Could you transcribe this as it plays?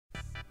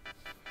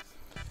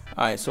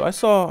Alright, so I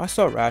saw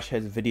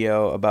Rashhead's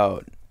video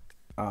about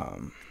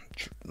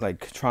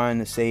like trying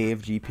to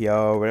save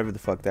GPO, whatever the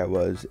fuck that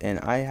was, and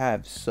I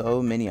have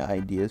so many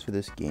ideas for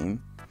this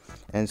game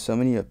and so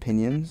many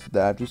opinions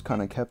that I've just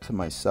kind of kept to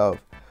myself.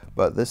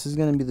 But this is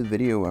gonna be the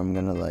video where I'm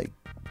gonna like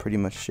pretty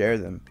much share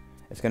them.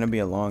 It's gonna be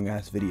a long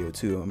ass video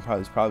too.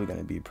 It's probably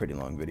gonna be a pretty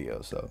long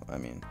video, so I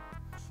mean,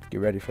 get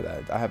ready for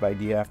that. I have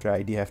idea after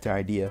idea after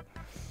idea.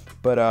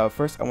 But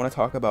first, I want to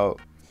talk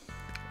about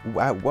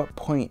at what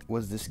point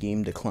was this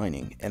game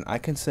declining. And I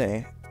can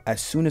say as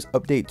soon as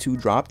update 2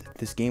 dropped,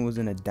 this game was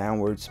in a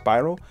downward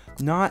spiral.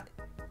 Not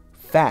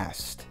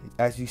fast,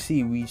 as you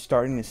see, we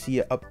starting to see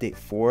an update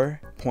 4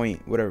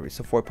 point whatever,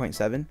 so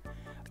 4.7.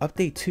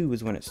 Update 2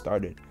 is when it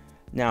started.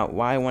 Now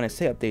why I want to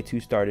say update 2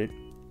 started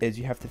is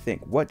you have to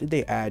think, what did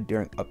they add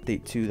during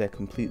update 2 that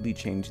completely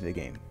changed the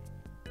game?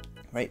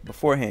 Right,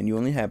 beforehand you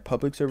only had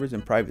public servers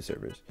and private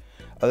servers.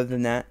 Other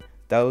than that,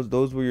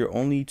 those were your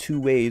only two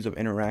ways of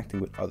interacting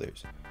with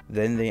others.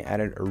 Then they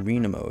added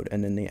arena mode,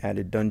 and then they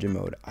added dungeon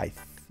mode.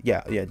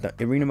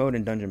 Arena mode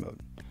and dungeon mode.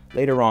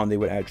 Later on they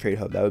would add trade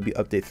hub. That would be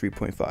update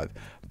 3.5.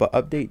 But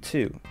update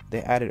 2,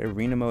 they added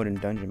arena mode and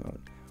dungeon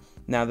mode.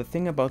 Now the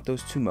thing about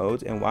those two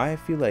modes, and why I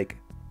feel like,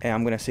 and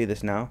I'm gonna say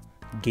this now,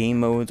 game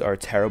modes are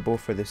terrible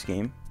for this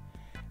game.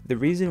 The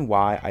reason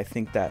why I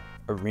think that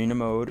arena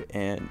mode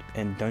and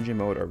dungeon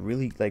mode are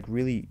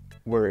really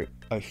were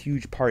a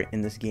huge part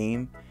in this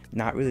game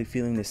not really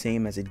feeling the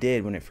same as it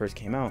did when it first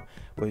came out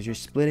was you're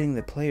splitting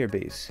the player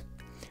base.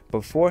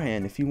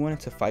 Beforehand, if you wanted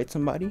to fight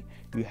somebody,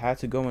 you had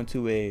to go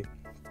into a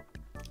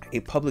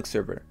public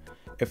server.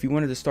 If you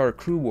wanted to start a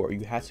crew war,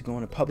 you had to go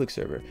on a public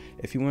server.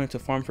 If you wanted to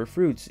farm for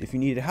fruits, if you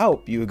needed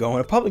help, you would go on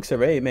a public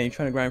server. Hey man, you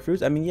trying to grind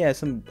fruits? I mean, yeah,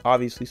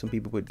 obviously some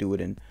people would do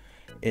it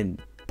in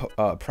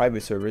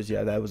private servers.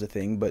 Yeah, that was a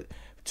thing. But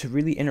to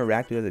really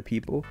interact with other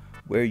people,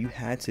 where you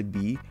had to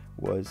be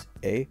was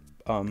a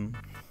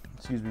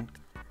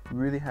you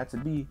really had to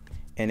be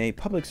in a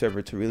public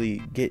server to really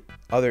get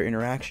other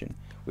interaction,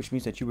 which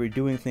means that you were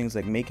doing things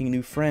like making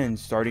new friends,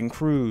 starting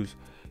crews,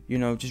 you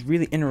know, just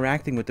really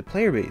interacting with the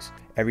player base.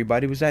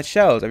 Everybody was at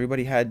shells.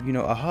 Everybody had, you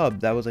know, a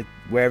hub that was like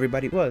where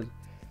everybody was.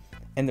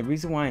 And the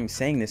reason why I'm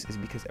saying this is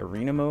because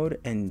arena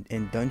mode and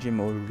dungeon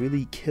mode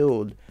really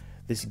killed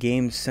this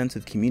game's sense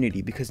of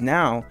community, because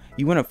now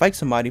you want to fight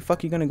somebody,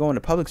 fuck, you're gonna go on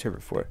a public server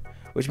for,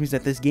 which means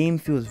that this game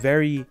feels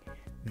very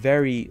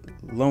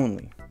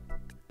lonely.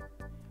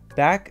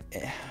 Back,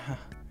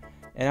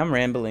 and I'm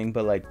rambling,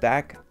 but like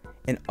back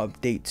in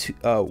update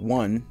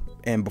 1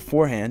 and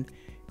beforehand,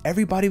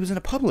 everybody was in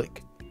a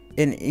public.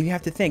 And you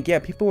have to think, yeah,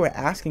 people were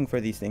asking for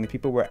these things.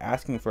 People were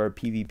asking for a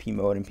PvP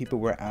mode, and people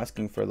were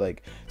asking for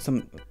like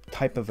some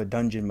type of a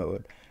dungeon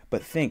mode.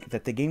 But think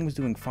that the game was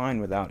doing fine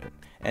without it.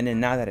 And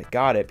then now that it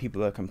got it,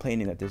 people are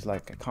complaining that there's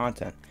like a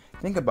content.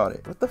 Think about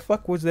it. What the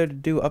fuck was there to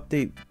do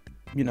update,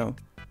 you know,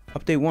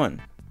 update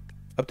 1,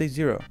 update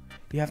 0?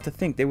 You have to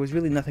think there was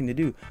really nothing to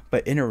do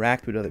but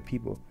interact with other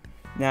people.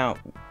 Now,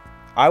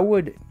 I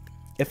would,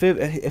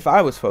 if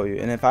I was for you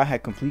and if I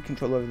had complete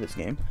control over this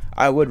game,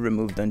 I would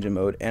remove dungeon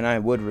mode and I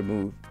would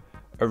remove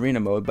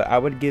arena mode, but I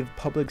would give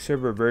public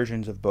server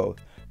versions of both,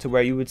 to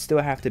where you would still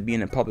have to be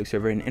in a public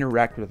server and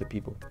interact with other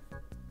people.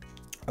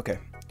 Okay.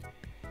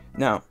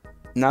 Now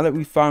that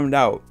we found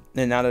out,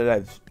 and now that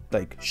I've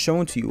like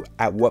shown to you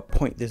at what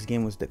point this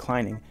game was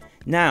declining,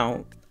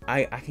 now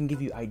I can give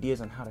you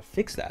ideas on how to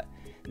fix that.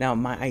 Now,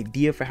 my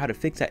idea for how to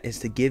fix that is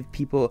to give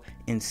people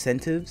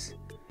incentives.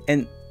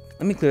 And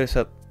let me clear this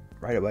up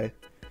right away.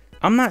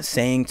 I'm not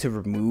saying to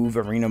remove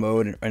arena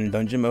mode and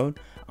dungeon mode.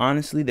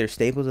 Honestly, they're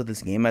staples of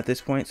this game at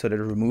this point, so to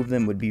remove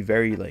them would be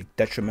very like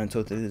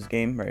detrimental to this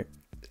game, right?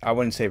 I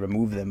wouldn't say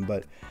remove them,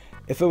 but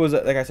if it was,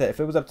 like I said,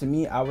 if it was up to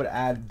me, I would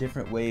add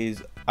different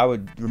ways. I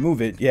would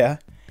remove it, yeah,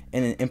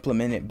 and then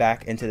implement it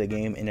back into the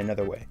game in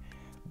another way.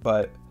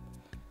 But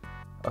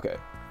okay,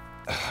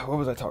 what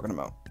was I talking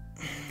about?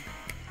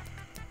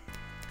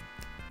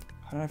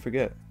 How did I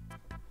forget?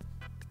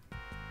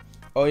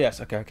 Oh yes,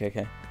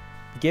 okay.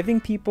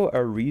 Giving people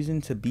a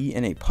reason to be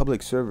in a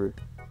public server.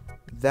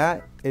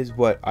 That is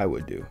what I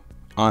would do,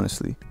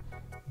 honestly.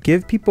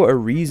 Give people a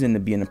reason to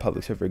be in a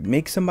public server.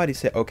 Make somebody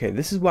say, okay,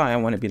 this is why I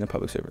want to be in a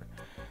public server.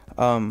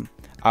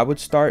 I would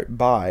start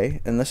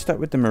by, and let's start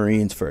with the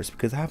Marines first,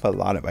 because I have a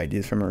lot of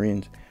ideas for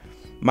Marines.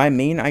 My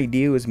main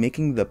idea was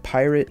making the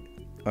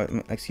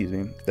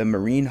the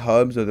Marine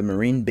hubs or the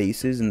Marine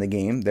bases in the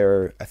game. There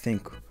are, I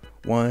think,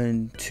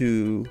 1,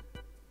 2,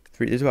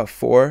 3, there's about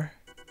 4,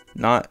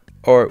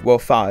 well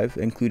 5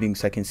 including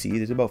second C.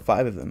 There's about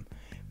 5 of them.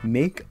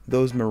 Make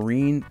those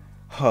Marine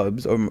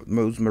hubs or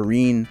those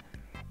Marine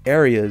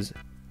areas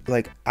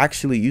like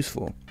actually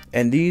useful,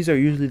 and these are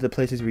usually the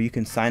places where you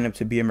can sign up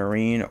to be a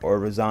Marine or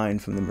resign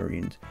from the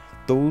Marines.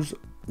 Those,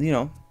 you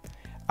know,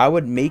 I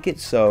would make it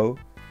so,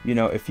 you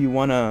know, if you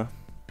want to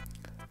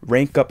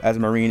rank up as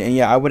Marine, and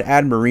yeah, I would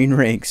add Marine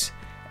ranks.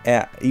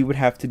 You would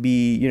have to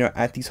be, you know,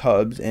 at these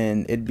hubs,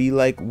 and it'd be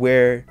like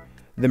where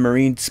the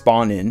Marines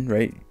spawn in,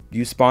 right?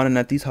 You spawn in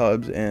at these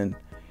hubs, and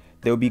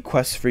there'll be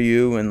quests for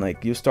you, and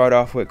like you'll start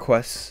off with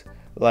quests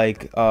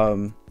like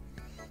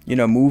you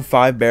know, move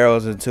 5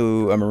 barrels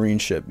into a marine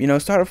ship. You know,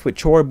 start off with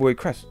chore boy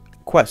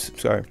quest,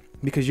 sorry,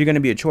 because you're going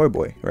to be a chore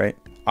boy, right?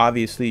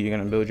 Obviously you're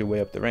going to build your way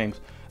up the ranks.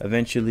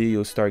 Eventually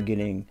you'll start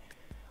getting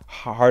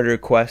harder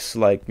quests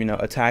like, you know,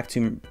 attack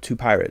two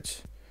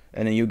pirates,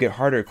 and then you get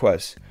harder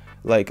quests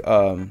like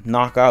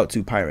knock out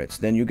 2 pirates.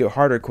 Then you get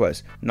harder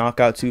quests, knock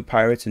out 2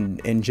 pirates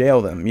and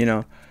jail them, you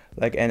know,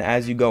 like. And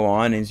as you go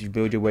on, as you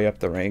build your way up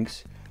the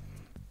ranks,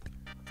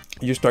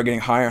 you start getting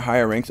higher and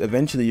higher ranks.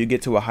 Eventually you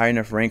get to a high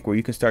enough rank where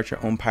you can start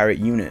your own pirate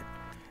unit,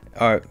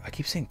 or I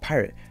keep saying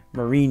pirate,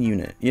 marine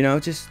unit, you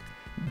know, just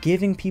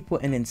giving people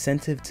an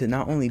incentive to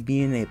not only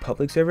be in a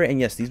public server, and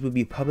yes, these would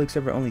be public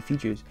server only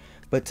features,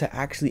 but to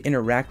actually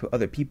interact with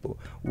other people.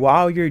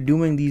 While you're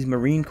doing these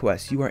marine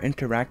quests, you are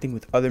interacting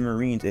with other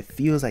marines. It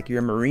feels like you're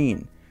a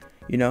marine,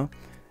 you know.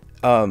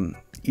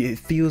 It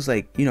feels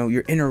like, you know,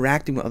 you're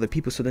interacting with other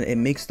people, so then it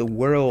makes the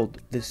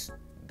world, this,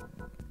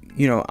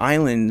 you know,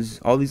 islands,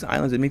 all these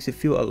islands, it makes it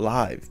feel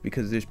alive,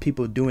 because there's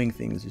people doing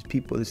things,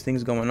 there's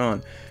things going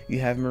on. You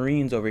have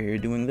marines over here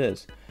doing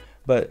this.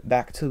 But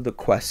back to the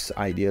quests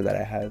idea that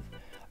I have,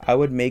 I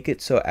would make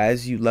it so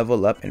as you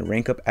level up and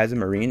rank up as a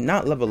marine,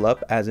 not level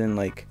up as in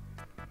like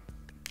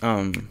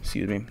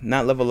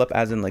not level up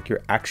as in like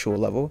your actual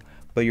level,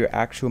 but your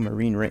actual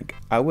marine rank.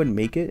 I would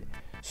make it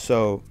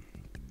so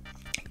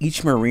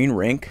each marine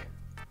rank,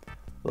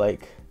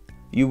 like,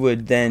 you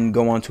would then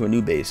go on to a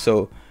new base.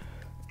 So,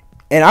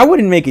 and I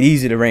wouldn't make it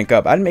easy to rank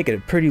up. I'd make it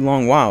a pretty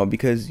long while,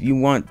 because you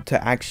want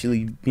to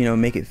actually, you know,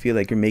 make it feel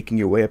like you're making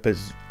your way up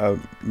as a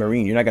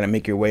marine. You're not going to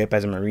make your way up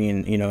as a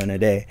marine, you know, in a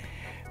day.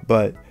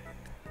 But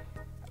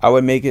I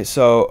would make it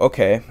so,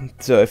 okay,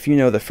 so if you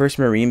know the first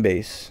marine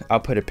base, I'll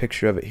put a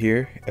picture of it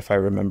here if I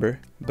remember.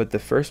 But the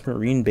first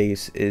marine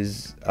base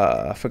is,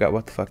 I forgot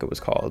what the fuck it was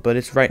called, but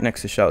it's right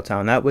next to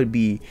Shelltown. That would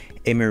be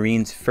a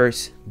marine's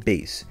first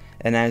base.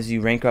 And as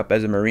you rank up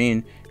as a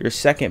marine, your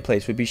second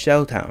place would be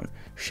Shelltown.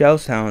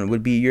 Shelltown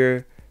would be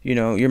your, you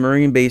know, your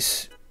marine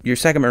base, your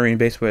second marine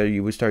base, where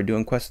you would start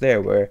doing quests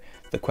there, where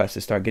the quests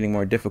would start getting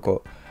more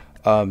difficult.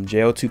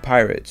 Jail 2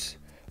 pirates,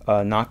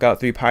 knock out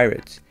 3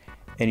 pirates.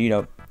 And, you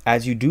know,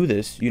 as you do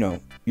this, you know,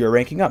 you're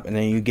ranking up, and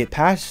then you get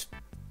past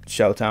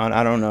Shelltown.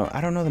 I don't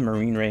know the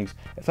marine ranks,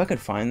 if I could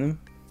find them.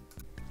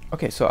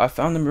 Okay, so I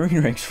found the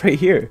marine ranks right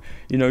here.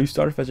 You know, you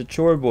start off as a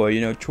chore boy,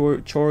 you know,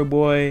 chore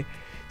boy,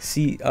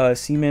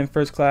 seaman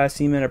first class,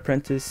 seaman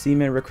apprentice,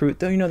 seaman recruit.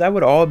 Though, you know, that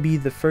would all be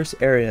the first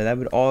area. That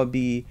would all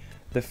be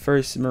the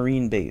first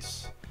marine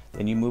base.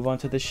 Then you move on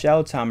to the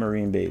Shelltown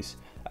marine base.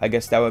 I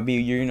guess that would be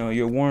your, you know,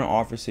 your warrant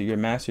officer, your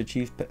master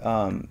chief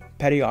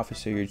petty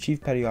officer, your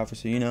chief petty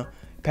officer, you know,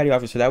 petty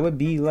officer. That would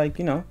be like,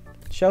 you know,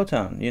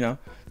 Shelltown, you know.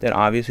 Then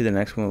obviously the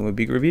next one would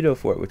be Gravito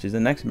Fort, which is the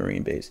next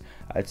marine base.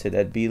 I'd say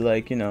that'd be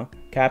like, you know,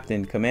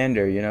 captain,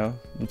 commander, you know,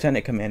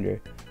 lieutenant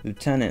commander,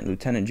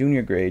 lieutenant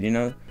junior grade, you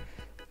know,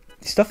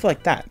 stuff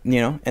like that,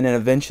 you know. And then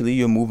eventually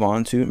you'll move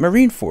on to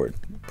Marineford,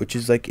 which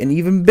is like an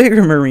even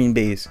bigger marine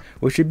base,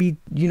 which would be,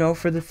 you know,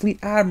 for the fleet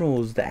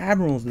admirals,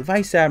 the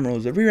vice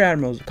admirals, the rear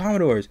admirals, the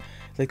commodores,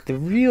 like the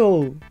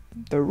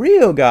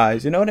real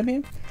guys, you know what I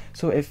mean?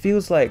 So it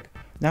feels like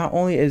not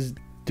only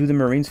do the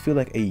marines feel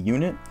like a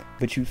unit,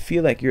 but you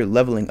feel like you're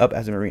leveling up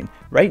as a marine.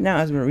 Right now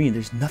as a marine,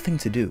 there's nothing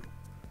to do.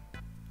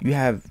 You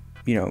have,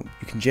 you know,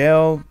 you can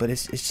jail, but it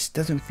just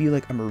doesn't feel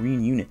like a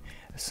marine unit.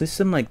 A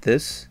system like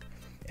this,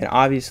 and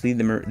obviously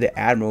the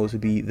admirals would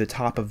be the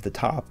top of the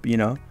top, you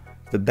know,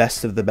 the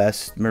best of the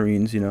best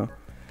marines, you know.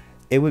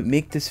 It would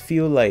make this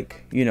feel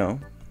like, you know,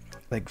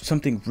 like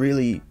something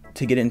really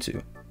to get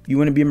into. You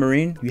want to be a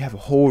marine, you have a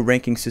whole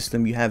ranking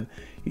system, you have,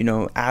 you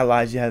know,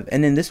 allies, you have,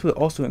 and then this will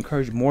also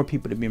encourage more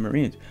people to be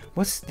marines.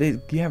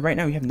 You have right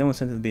now, you have no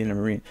incentive to being a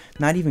marine,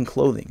 not even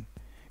clothing.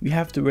 You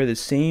have to wear the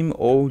same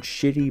old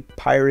shitty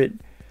pirate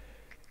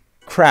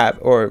crap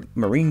or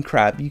marine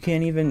crap. You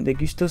can't even, like,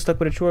 you're still stuck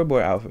with a chore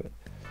boy outfit.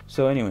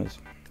 So anyways,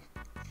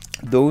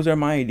 those are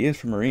my ideas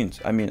for marines.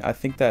 I mean, I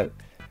think that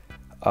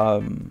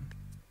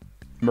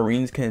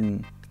marines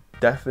can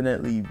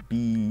definitely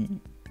be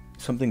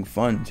something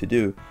fun to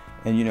do.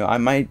 And, you know, I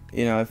might,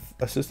 you know, if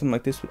a system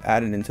like this was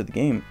added into the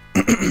game,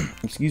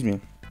 excuse me,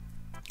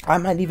 I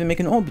might even make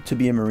an ult to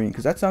be a marine,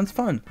 because that sounds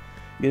fun.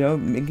 You know,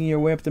 making your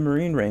way up the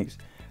marine ranks,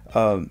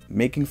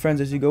 making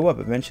friends as you go up.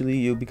 Eventually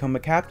you'll become a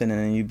captain, and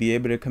then you'll be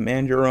able to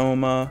command your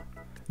own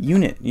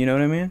unit, you know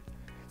what I mean?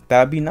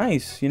 That'd be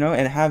nice, you know,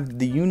 and have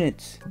the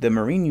units, the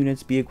marine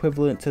units, be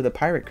equivalent to the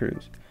pirate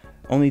crews.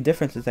 Only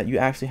difference is that you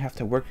actually have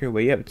to work your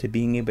way up to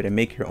being able to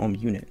make your own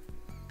unit.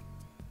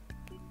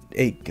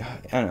 I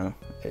don't know,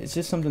 it's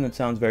just something that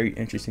sounds very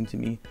interesting to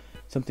me,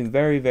 something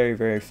very, very,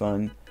 very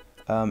fun,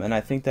 and I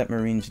think that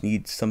marines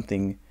need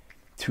something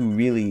to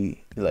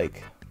really,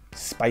 like,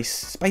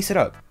 spice it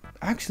up.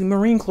 Actually,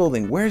 marine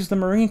clothing, where's the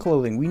marine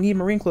clothing? We need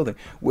marine clothing.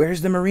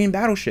 Where's the marine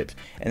battleships?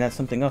 And that's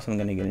something else I'm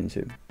going to get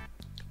into.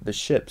 The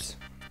ships.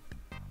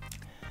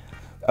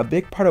 A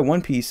big part of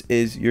One Piece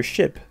is your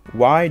ship.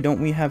 Why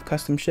don't we have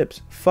custom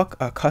ships? Fuck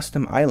a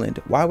custom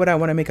island. Why would I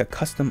want to make a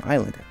custom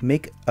island?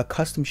 Make a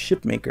custom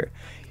ship maker.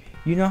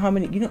 You know how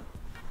many, you know,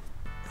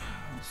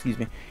 excuse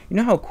me, you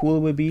know how cool it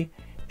would be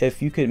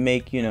if you could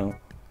make, you know,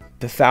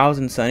 the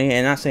 1,000 Sunny,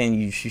 and not saying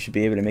you should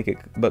be able to make it,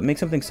 but make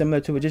something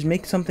similar to it. Just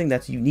make something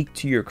that's unique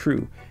to your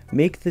crew.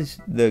 Make this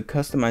the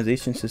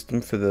customization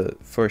system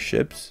for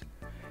ships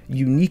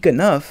unique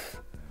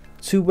enough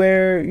to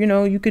where, you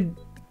know, you could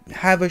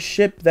have a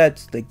ship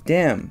that's like,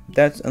 damn,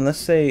 that's, and let's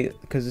say,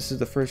 because this is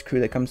the first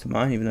crew that comes to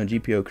mind, even though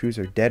GPO crews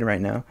are dead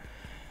right now.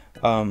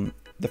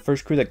 The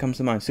first crew that comes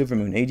to mind, Silver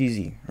Moon,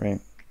 AGZ,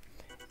 right?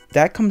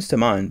 That comes to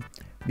mind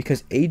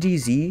because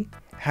AGZ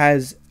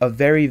has a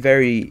very,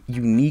 very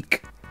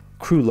unique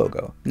crew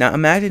logo. Now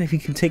imagine if he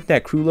can take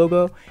that crew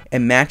logo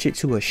and match it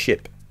to a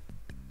ship.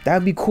 That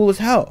would be cool as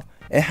hell.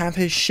 And have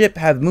his ship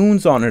have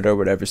moons on it or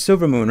whatever.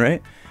 Silver Moon,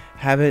 right?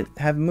 Have it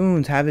have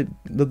moons, have it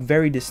look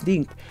very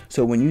distinct.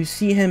 So when you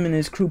see him and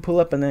his crew pull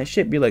up on that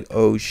ship, you're like,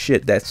 oh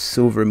shit, that's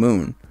Silver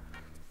Moon.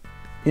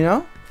 You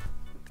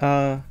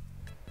know?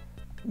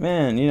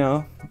 Man, you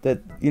know,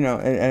 that, you know,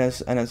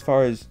 and as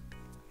far as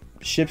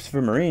ships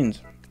for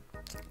Marines,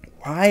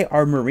 why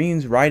are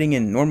Marines riding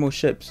in normal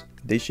ships?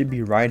 They should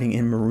be riding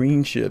in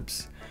Marine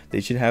ships. They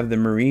should have the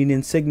Marine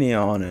insignia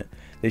on it.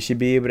 They should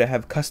be able to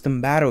have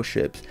custom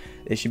battleships.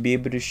 They should be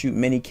able to shoot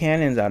many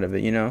cannons out of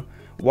it, you know?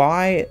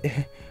 Why,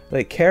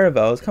 like,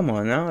 caravels, come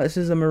on now, this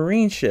is a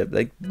Marine ship.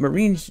 Like,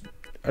 Marines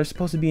are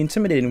supposed to be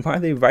intimidating. Why are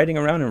they riding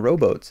around in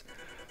rowboats?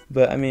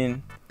 But, I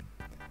mean,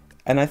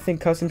 and I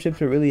think custom ships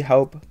would really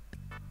help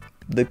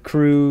the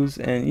crews.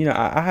 And, you know,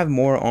 I have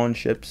more on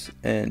ships,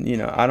 and, you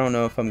know, I don't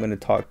know if I'm going to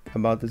talk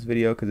about this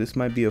video because this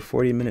might be a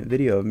 40-minute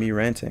video of me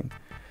ranting.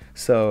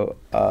 So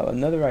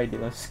another idea,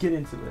 let's get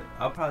into it.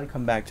 I'll probably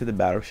come back to the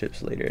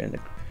battleships later and the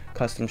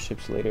custom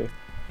ships later.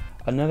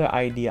 Another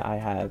idea I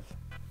have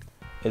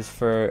is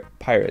for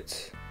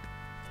pirates.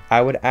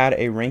 I would add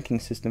a ranking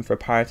system for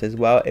pirates as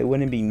well. It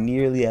wouldn't be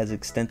nearly as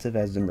extensive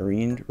as the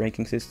Marine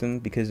ranking system,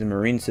 because the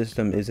Marine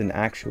system is an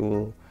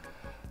actual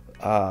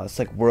it's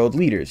like world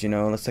leaders, you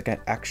know, it's like an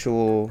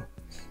actual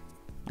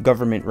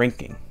government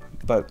ranking.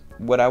 But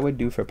what I would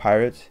do for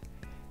pirates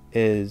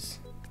is,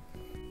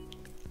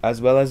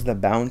 as well as the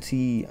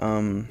bounty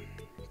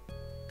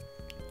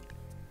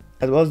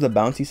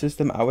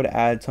system, I would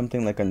add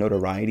something like a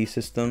notoriety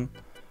system,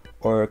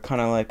 or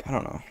kind of like, I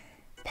don't know,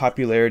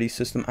 popularity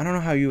system. I don't know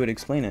how you would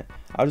explain it.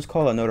 I'll just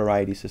call it a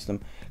notoriety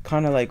system,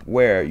 kind of like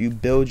where you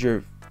build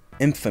your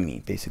infamy,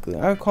 basically.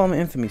 I would call it an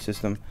infamy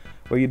system,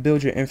 where you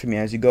build your infamy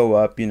as you go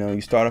up. You know,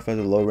 you start off as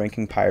a low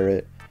ranking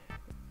pirate,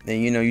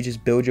 and, you know, you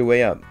just build your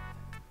way up.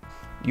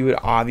 You would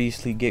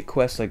obviously get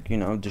quests like, you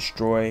know,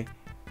 destroy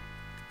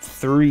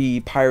 3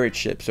 pirate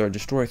ships or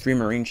destroy 3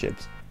 Marine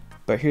ships.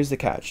 But here's the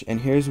catch,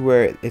 and here's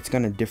where it's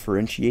going to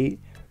differentiate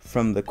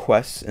from the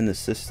quests and the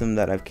system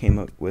that I've came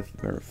up with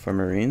for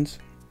Marines.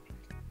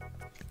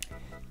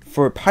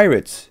 For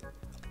pirates,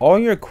 all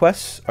your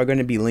quests are going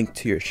to be linked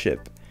to your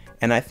ship,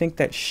 and I think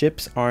that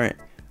ships aren't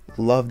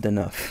loved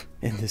enough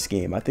in this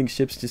game. I think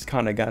ships just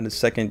kind of got a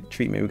second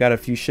treatment. We got a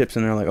few ships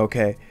and they're like,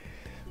 okay,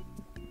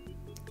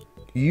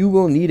 you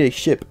will need a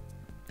ship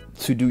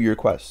to do your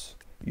quests.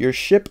 Your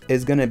ship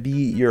is going to be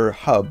your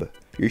hub.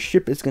 Your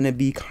ship is going to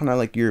be kind of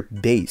like your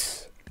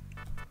base.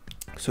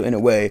 So in a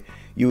way,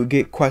 you would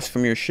get quests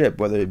from your ship,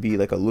 whether it be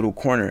like a little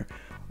corner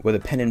with a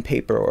pen and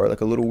paper, or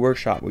like a little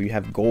workshop where you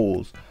have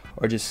goals,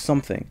 or just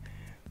something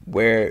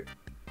where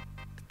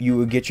you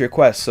would get your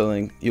quests. So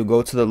then you'll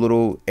go to the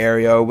little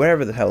area or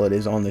whatever the hell it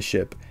is on the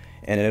ship,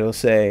 and it'll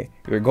say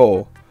your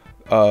goal,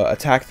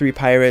 attack 3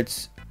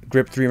 pirates,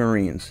 grip 3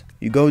 Marines.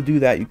 You go do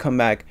that, you come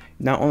back.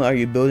 Not only are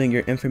you building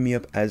your infamy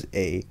up as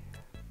a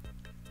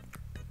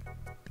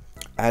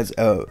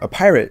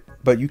pirate,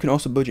 but you can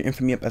also build your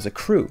infamy up as a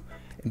crew,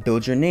 and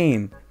build your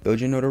name,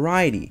 build your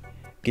notoriety,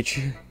 get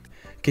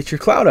your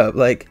clout up.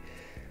 Like,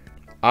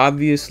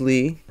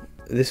 obviously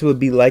this would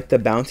be like the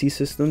bounty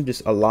system,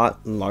 just a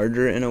lot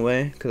larger in a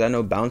way, because I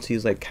know bounty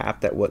is like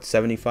capped at what,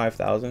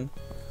 75,000.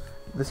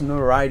 This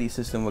notoriety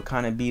system would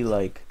kind of be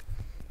like,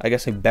 I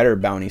guess, a better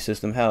bounty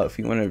system. Hell, if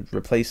you want to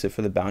replace it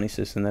for the bounty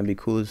system, that'd be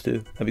cool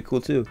too. That'd be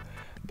cool too.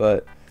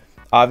 But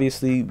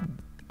obviously,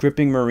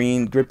 gripping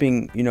Marine,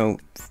 gripping, you know,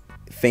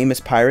 famous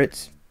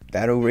pirates,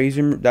 that'll raise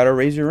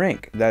your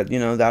rank. That, you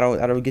know,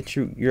 that'll get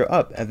you're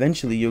up.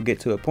 Eventually, you'll get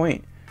to a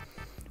point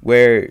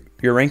where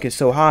your rank is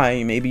so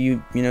high, maybe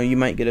you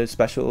might get a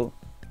special.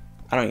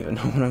 I don't even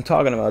know what I'm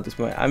talking about at this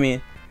point. I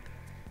mean,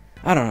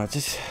 I don't know,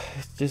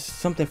 just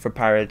something for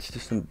pirates,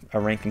 just a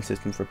ranking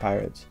system for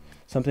pirates,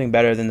 something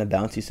better than the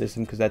bounty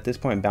system, because at this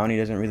point bounty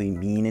doesn't really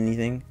mean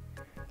anything.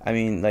 I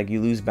mean, like,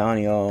 you lose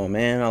bounty, oh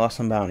man, I lost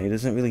some bounty, it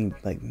doesn't really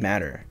like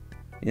matter,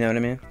 you know what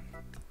I mean?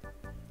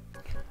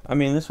 I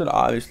mean, this would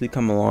obviously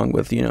come along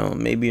with, you know,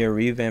 maybe a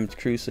revamped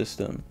crew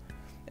system.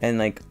 And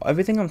like,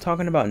 everything I'm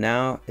talking about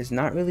now is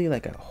not really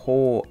like a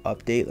whole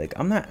update. Like,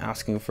 I'm not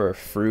asking for a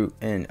fruit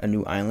and a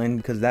new island,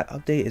 because that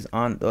update is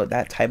on,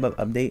 that type of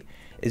update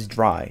is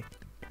dry.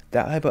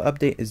 That type of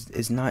update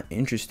is not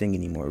interesting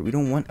anymore. We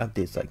don't want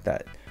updates like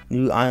that.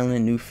 New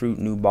island, new fruit,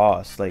 new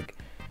boss. Like,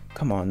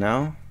 come on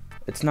now.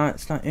 It's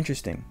not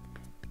interesting.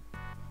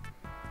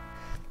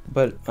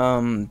 But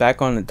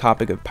back on the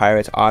topic of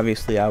pirates,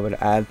 obviously I would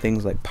add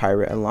things like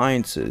pirate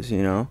alliances,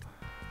 you know.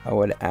 I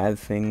would add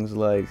things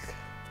like,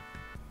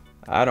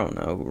 I don't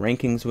know,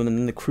 rankings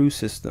within the crew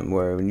system,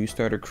 where when you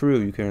start a crew,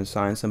 you can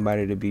assign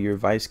somebody to be your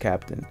vice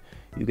captain.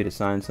 You could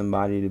assign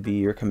somebody to be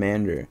your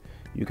commander.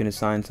 You can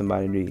assign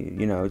somebody to,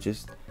 you know,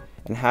 just,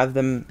 and have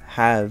them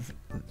have,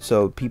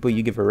 so people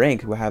you give a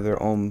rank will have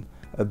their own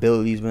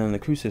abilities within the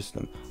crew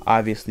system.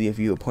 Obviously, if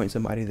you appoint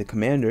somebody the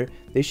commander,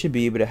 they should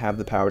be able to have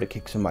the power to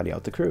kick somebody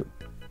out the crew,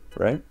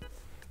 right?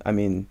 I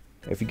mean,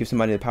 if you give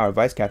somebody the power of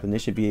vice captain, they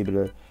should be able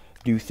to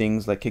do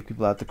things like kick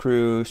people out the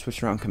crew,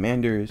 switch around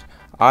commanders.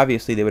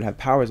 Obviously, they would have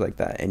powers like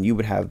that, and you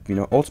would have, you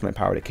know, ultimate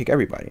power to kick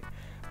everybody.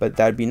 But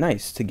that'd be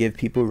nice to give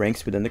people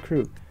ranks within the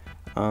crew.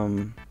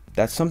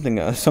 That's something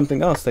else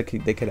that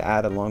they could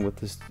add along with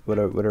this, with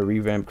a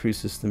revamped crew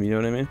system. You know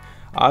what I mean?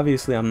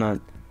 Obviously, I'm not,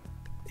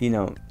 you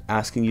know,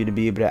 asking you to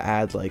be able to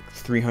add like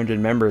 300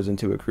 members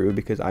into a crew,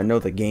 because I know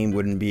the game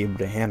wouldn't be able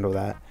to handle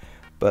that.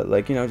 But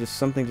like, you know, just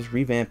something, just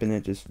revamping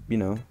it, just, you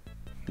know,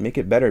 make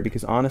it better,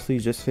 because honestly,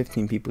 just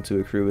 15 people to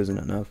a crew isn't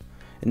enough.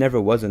 It never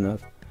was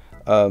enough.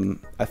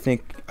 I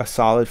think a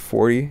solid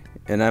 40,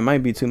 and that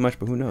might be too much,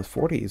 but who knows?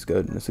 40 is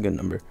good. That's a good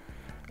number.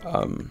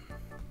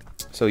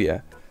 So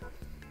yeah.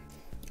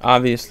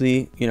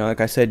 Obviously, you know,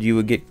 like I said, you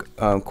would get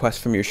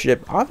quests from your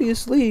ship.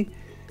 Obviously,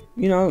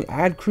 you know,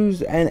 add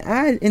crews and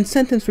add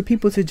incentives for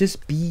people to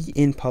just be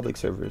in public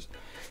servers.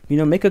 You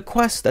know, make a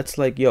quest that's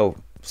like, yo,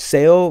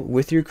 sail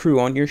with your crew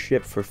on your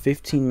ship for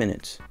 15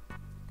 minutes.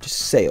 Just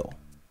sail.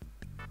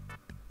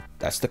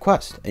 That's the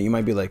quest. And you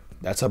might be like,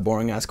 that's a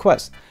boring ass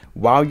quest.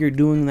 While you're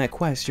doing that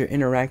quest, you're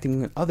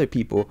interacting with other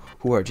people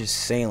who are just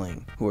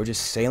sailing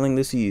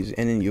the seas,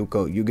 and then you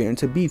get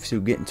into beefs,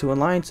 you get into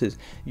alliances.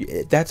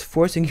 That's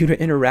forcing you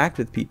to interact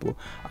with people.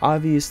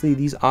 Obviously,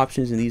 these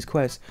options and these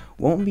quests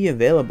won't be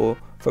available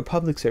for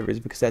public servers,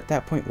 because at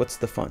that point, what's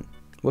the fun?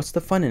 What's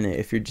the fun in it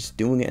if you're just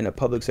doing it in a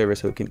public server,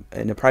 so it can,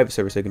 in a private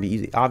server, so it can be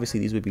easy?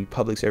 Obviously, these would be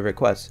public server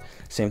quests.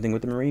 Same thing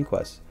with the marine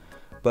quests.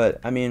 But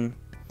I mean,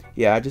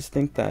 yeah, I just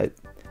think that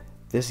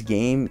this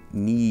game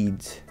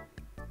needs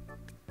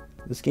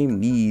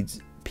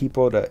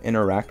people to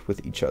interact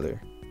with each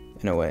other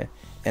in a way.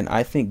 And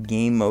I think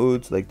game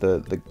modes like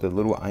the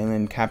little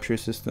island capture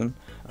system,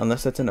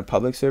 unless that's in a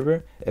public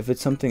server, if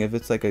it's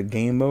like a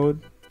game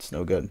mode, it's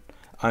no good.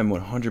 I'm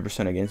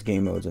 100% against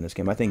game modes in this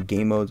game. I think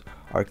game modes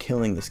are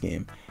killing this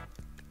game.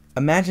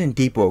 Imagine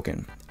Deep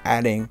Woken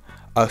adding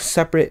a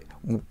separate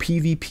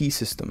PvP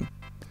system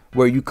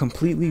where you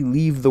completely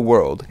leave the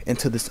world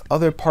into this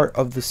other part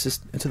of the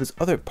system,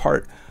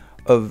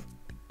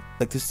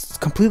 like this,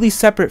 completely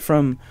separate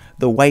from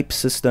the wipe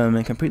system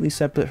and completely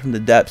separate from the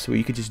depths, where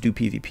you could just do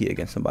PvP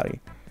against somebody.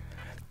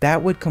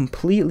 That would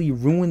completely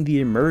ruin the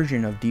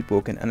immersion of Deep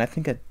Woken. And I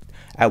think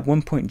at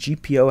one point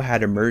GPO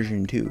had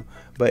immersion too,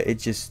 but it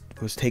just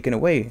was taken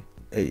away.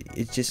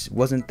 It just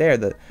wasn't there.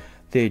 The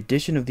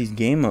addition of these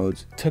game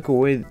modes took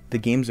away the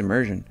game's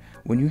immersion.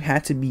 When you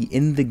had to be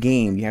in the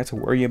game, you had to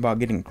worry about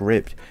getting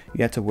gripped,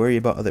 you had to worry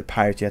about other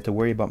pirates, you had to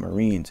worry about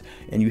marines,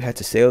 and you had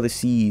to sail the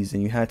seas,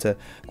 and you had to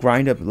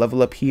grind up,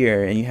 level up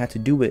here, and you had to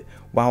do it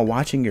while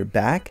watching your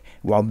back,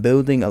 while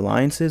building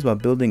alliances, while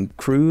building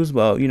crews,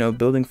 while, you know,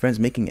 building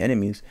friends, making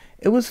enemies.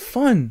 It was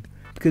fun,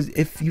 because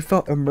if you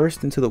felt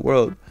immersed into the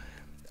world.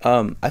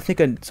 I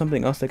think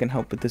something else that can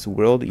help with this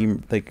world,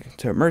 like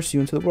to immerse you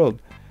into the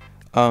world,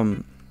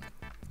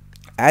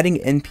 adding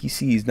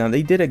NPCs. Now,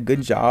 they did a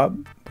good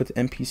job with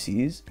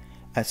NPCs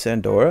at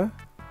Sandora,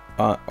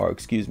 or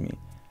excuse me,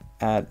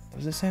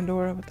 was it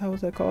Sandora? What the hell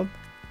was that called?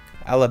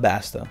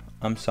 Alabasta.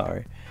 I'm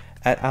sorry.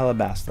 At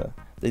Alabasta,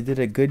 they did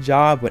a good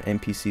job with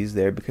NPCs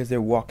there, because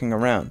they're walking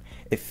around.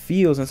 It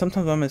feels, and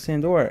sometimes when I'm at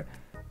Sandora,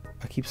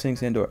 I keep saying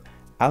Sandora,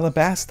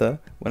 Alabasta,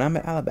 when I'm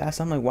at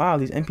Alabasta, I'm like, wow,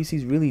 these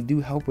NPCs really do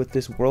help with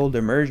this world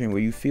immersion,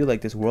 where you feel like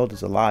this world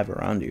is alive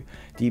around you.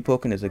 Deep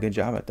Woken does a good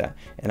job at that.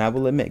 And I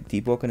will admit,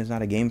 Deep Woken is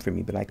not a game for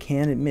me, but I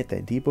can admit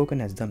that Deep Woken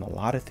has done a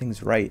lot of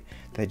things right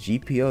that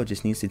GPO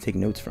just needs to take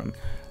notes from.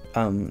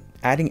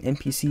 Adding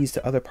NPCs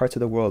to other parts of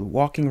the world,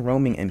 walking,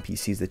 roaming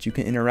NPCs that you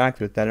can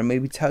interact with, that or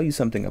maybe tell you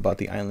something about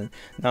the island.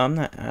 Now, I'm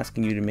not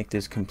asking you to make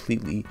this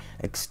completely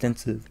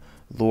extensive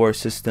lore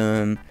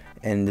system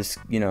and this,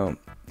 you know,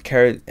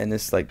 and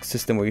this like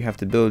system where you have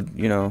to build,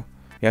 you know,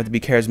 you have to be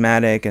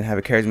charismatic and have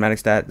a charismatic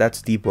stat.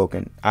 That's Deep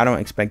Woken. I don't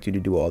expect you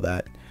to do all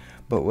that,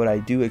 but what I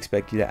do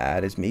expect you to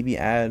add is maybe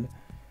add,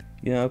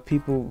 you know,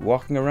 people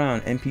walking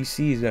around,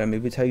 NPCs that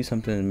maybe tell you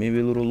something, maybe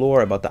a little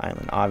lore about the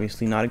island.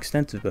 Obviously not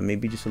extensive, but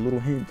maybe just a little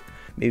hint.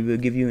 Maybe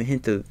it'll give you a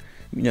hint of,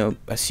 you know,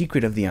 a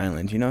secret of the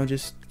island, you know,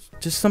 just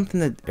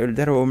something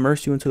that'll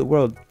immerse you into the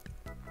world.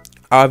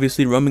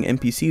 Obviously, roaming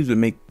NPCs would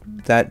make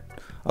that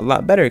a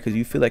lot better, because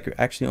you feel like you're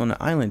actually on an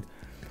island.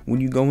 When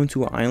you go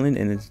into an island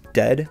and it's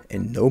dead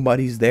and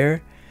nobody's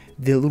there,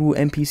 the little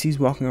NPCs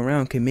walking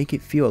around can make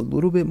it feel a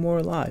little bit more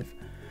alive.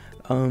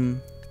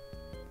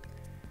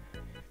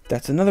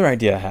 That's another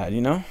idea I had,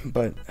 you know,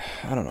 but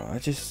I don't know. I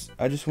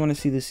just want to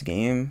see this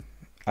game.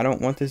 I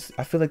don't want this.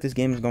 I feel like this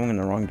game is going in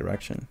the wrong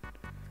direction.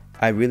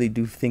 I really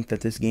do think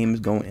that this game is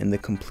going in the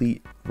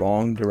complete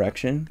wrong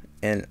direction.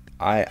 And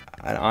I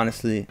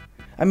honestly,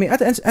 I mean, at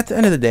the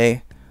end of the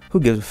day, who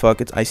gives a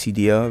fuck? It's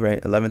IceyDio,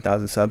 right?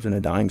 11,000 subs in a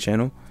dying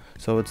channel.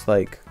 So it's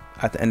like,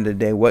 at the end of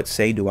the day, what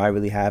say do I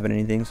really have in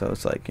anything? So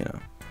it's like, you know.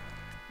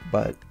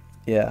 But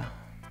yeah.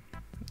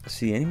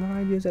 See, any more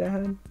ideas that I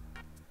had?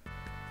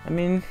 I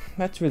mean,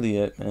 that's really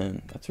it,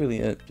 man. That's really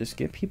it. Just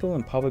get people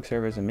in public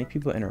servers and make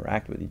people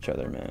interact with each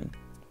other, man.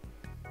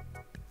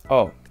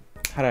 Oh,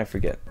 how did I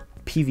forget?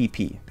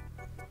 PvP.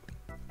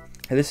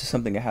 And this is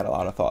something I had a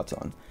lot of thoughts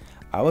on.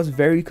 I was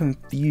very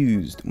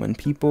confused when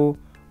people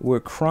were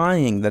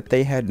crying that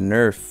they had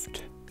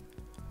nerfed.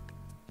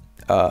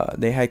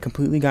 They had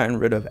completely gotten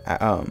rid of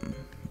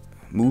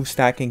move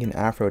stacking and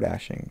afro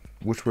dashing,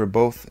 which were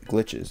both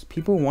glitches.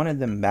 People wanted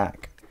them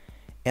back.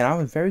 And I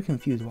was very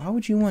confused. Why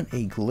would you want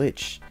a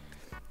glitch,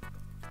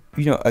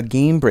 you know, a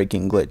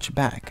game-breaking glitch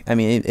back? I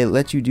mean, it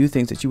lets you do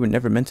things that you were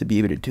never meant to be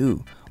able to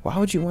do. Why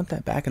would you want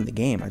that back in the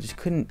game? I just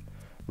couldn't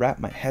wrap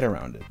my head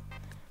around it.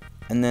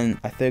 And then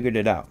I figured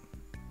it out.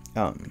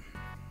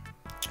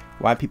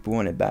 Why people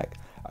want it back.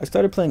 I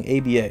started playing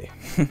ABA.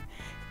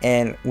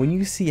 And when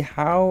you see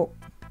how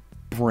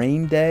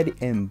brain dead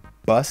and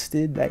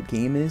busted that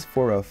game is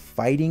for a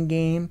fighting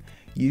game,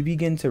 you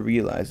begin to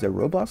realize the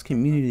Roblox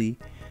community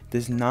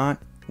does not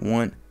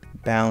want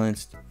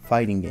balanced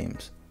fighting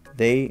games.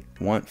 They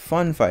want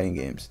fun fighting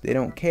games. They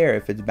don't care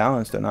if it's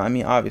balanced or not. I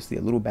mean, obviously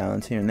a little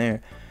balance here and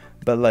there,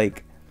 but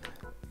like,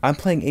 I'm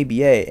playing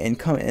ABA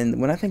and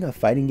when I think of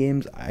fighting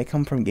games, I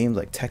come from games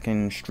like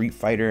Tekken, Street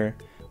Fighter,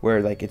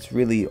 where like it's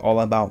really all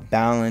about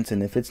balance,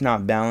 and if it's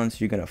not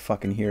balanced, you're gonna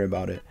fucking hear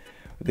about it.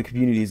 The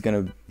community is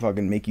gonna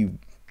fucking make you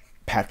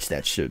patch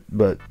that shit.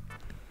 But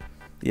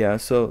yeah,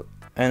 so,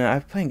 and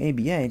I'm playing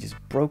ABA and just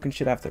broken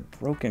shit after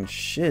broken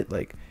shit,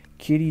 like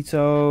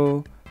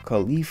Kirito,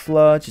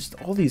 Caulifla, just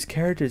all these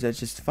characters that's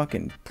just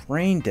fucking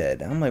brain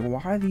dead. I'm like,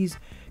 why are these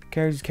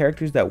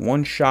characters that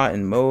one shot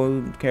in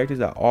mode, characters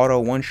that auto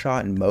one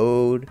shot in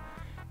mode?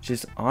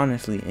 Just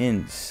honestly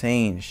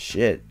insane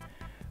shit.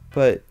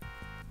 But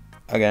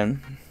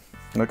again,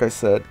 like I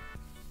said,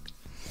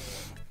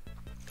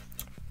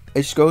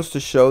 it just goes to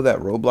show that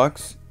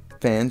Roblox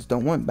fans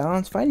don't want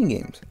balanced fighting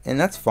games, and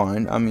that's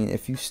fine. I mean,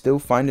 if you still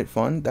find it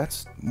fun,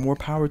 that's more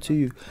power to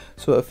you.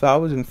 So if I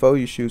was in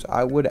Foyu's shoes,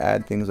 I would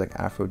add things like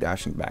afro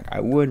dashing back.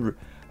 I would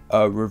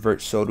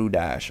revert Sodu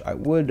dash. I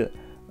would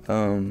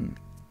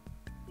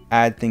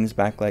add things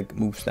back like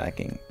move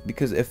stacking,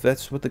 because if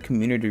that's what the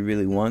community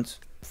really wants,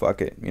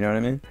 fuck it, you know what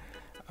I mean?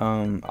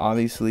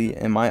 Obviously,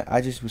 and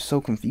I just was so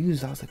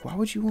confused. I was like, why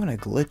would you want a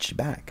glitch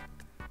back?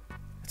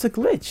 It's a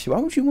glitch. Why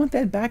would you want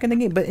that back in the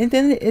game? But and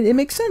then it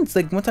makes sense.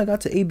 Like once I got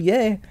to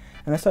ABA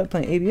and I started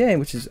playing ABA,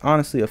 which is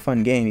honestly a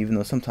fun game, even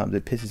though sometimes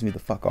it pisses me the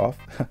fuck off.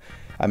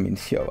 I mean,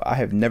 yo, I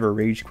have never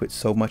rage quit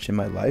so much in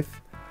my life.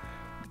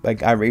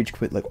 Like I rage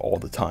quit like all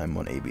the time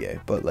on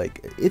ABA, but like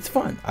it's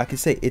fun. I can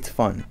say it's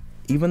fun,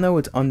 even though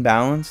it's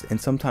unbalanced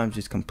and sometimes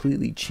just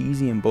completely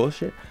cheesy and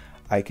bullshit.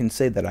 I can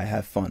say that I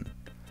have fun.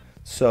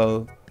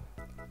 So,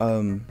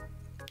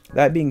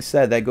 that being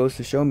said, that goes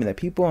to show me that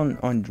people on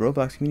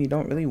Roblox community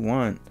don't really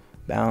want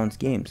balanced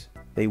games.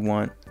 They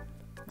want,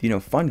 you know,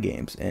 fun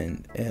games.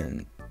 And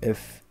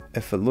if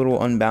a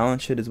little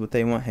unbalanced shit is what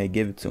they want, hey,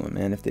 give it to them.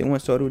 And if they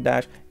want Soto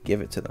Dash,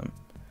 give it to them.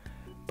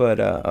 But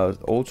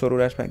old Soto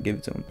Dash pack, give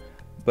it to them.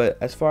 But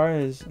as far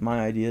as my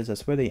ideas,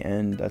 that's where they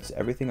end. That's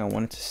everything I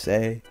wanted to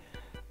say.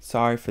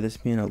 Sorry for this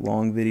being a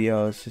long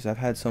video. It's just I've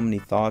had so many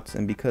thoughts,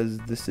 and because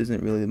this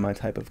isn't really my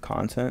type of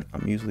content,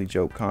 I'm usually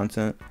joke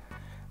content.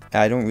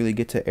 I don't really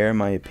get to air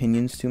my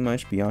opinions too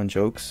much beyond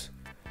jokes.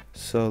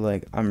 So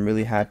like I'm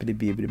really happy to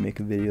be able to make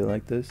a video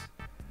like this.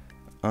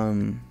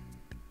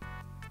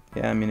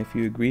 Yeah, I mean, if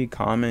you agree,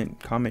 comment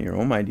your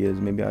own ideas.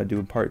 Maybe I'll do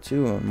a part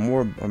 2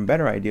 on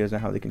better ideas on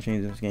how they can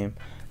change this game.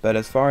 But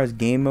as far as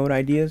game mode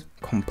ideas,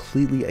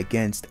 completely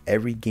against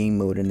every game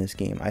mode in this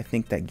game. I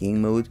think that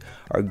game modes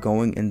are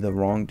going in the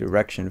wrong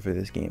direction for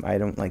this game. I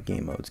don't like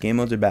game modes. Game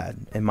modes are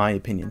bad, in my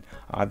opinion.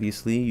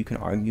 Obviously, you can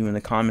argue in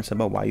the comments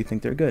about why you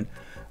think they're good.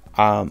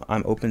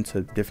 I'm open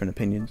to different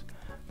opinions,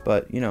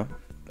 but you know,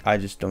 I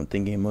just don't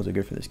think game modes are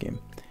good for this game.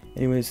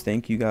 Anyways,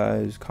 thank you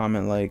guys.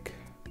 Comment, like,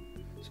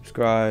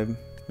 subscribe,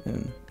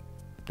 and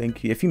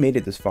thank you. If you made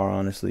it this far,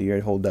 honestly, you're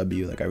a whole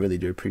W. Like, I really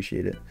do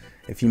appreciate it.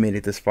 If you made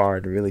it this far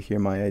to really hear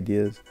my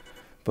ideas.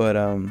 But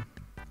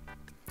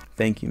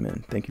thank you,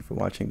 man. Thank you for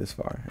watching this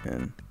far,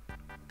 and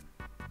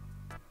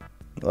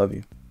love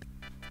you.